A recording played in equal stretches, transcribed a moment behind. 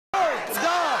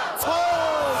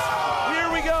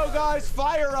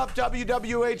up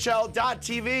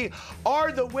WWHL.tv.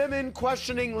 Are the women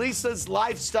questioning Lisa's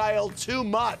lifestyle too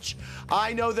much?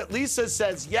 I know that Lisa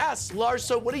says yes.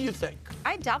 Larsa, what do you think?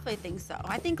 I definitely think so.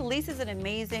 I think Lisa's an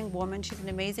amazing woman. She's an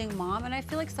amazing mom. And I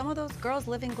feel like some of those girls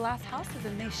live in glass houses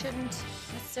and they shouldn't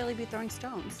necessarily be throwing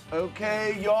stones.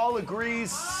 Okay, y'all agree.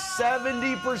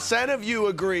 70% of you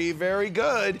agree. Very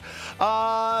good.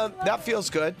 That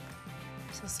feels good.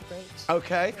 Feels great.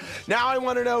 Okay. Now I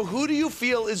want to know, who do you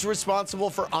feel is responsible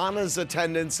for Ana's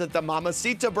attendance at the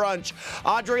Mamacita brunch?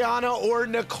 Adriana or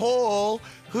Nicole?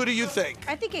 Who do you think?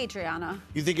 I think Adriana.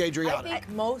 You think Adriana? I think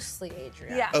mostly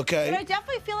Adriana. Yeah. Okay. But I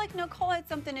definitely feel like Nicole had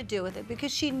something to do with it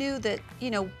because she knew that, you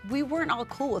know, we weren't all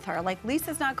cool with her. Like,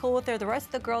 Lisa's not cool with her. The rest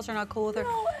of the girls are not cool with her.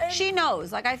 No, she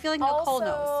knows. Like, I feel like Nicole knows.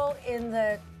 Also, in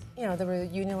the, you know, the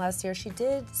reunion last year, she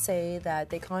did say that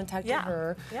they contacted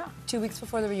her 2 weeks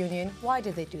before the reunion. Why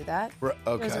did they do that? Okay.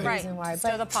 There's a reason why.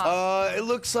 Stir the pot. It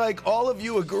looks like all of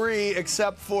you agree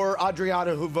except for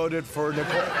Adriana, who voted for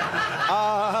Nicole.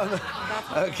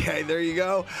 Okay, there you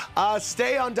go.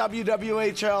 Stay on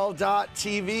WWHL.tv.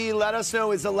 Let us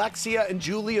know, is Alexia and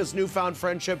Julia's newfound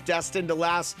friendship destined to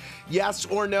last? Yes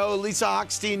or no? Lisa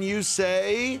Hochstein, you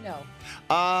say? No.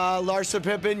 Larsa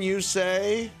Pippen, you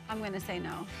say? I'm going to say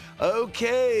no.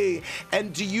 Okay.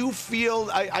 And do you feel,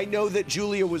 I know that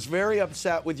Julia was very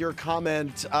upset with your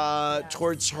comment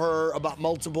towards her about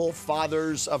multiple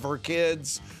fathers of her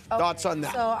kids. Okay. Thoughts on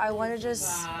that? So I want to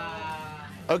just...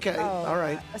 Okay, all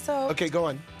right. Okay, go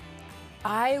on.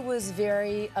 I was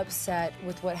very upset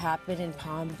with what happened in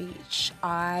Palm Beach.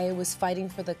 I was fighting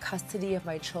for the custody of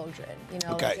my children. You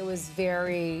know, okay. It was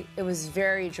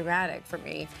very dramatic for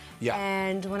me. Yeah.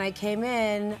 And when I came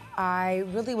in, I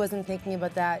really wasn't thinking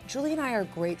about that. Julie and I are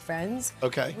great friends.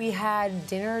 Okay. We had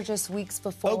dinner just weeks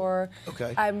before. Oh,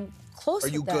 okay. I'm close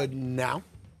with them. Are you good now?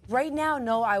 Right now,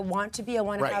 no, I want to be. I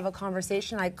want to have a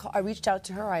conversation. I reached out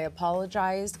to her. I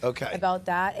apologized about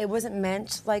that. It wasn't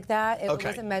meant like that. It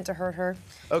wasn't meant to hurt her.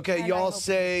 Okay, y'all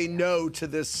say no to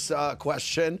this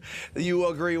question. You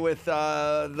agree with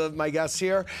my guests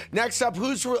here? Next up,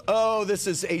 oh, this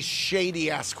is a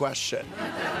shady-ass question.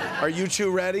 Are you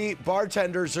two ready?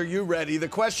 Bartenders, are you ready? The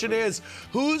question is,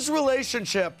 whose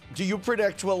relationship do you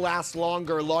predict will last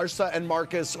longer, Larsa and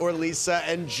Marcus or Lisa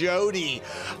and Jody?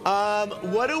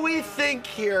 What do we think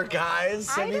here, guys?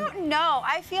 I don't know.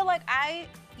 I feel like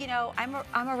I'm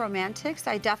a romantic, so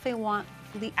I definitely want.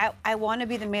 I want to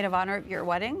be the maid of honor at your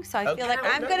wedding, so I feel like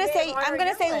I'm gonna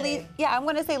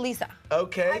say Lisa.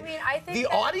 Okay. I mean, I think the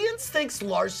audience thinks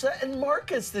Larsa and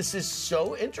Marcus. This is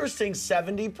so interesting.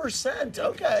 70%.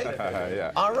 Okay.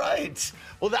 Yeah. All right.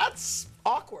 Well, that's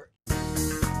awkward.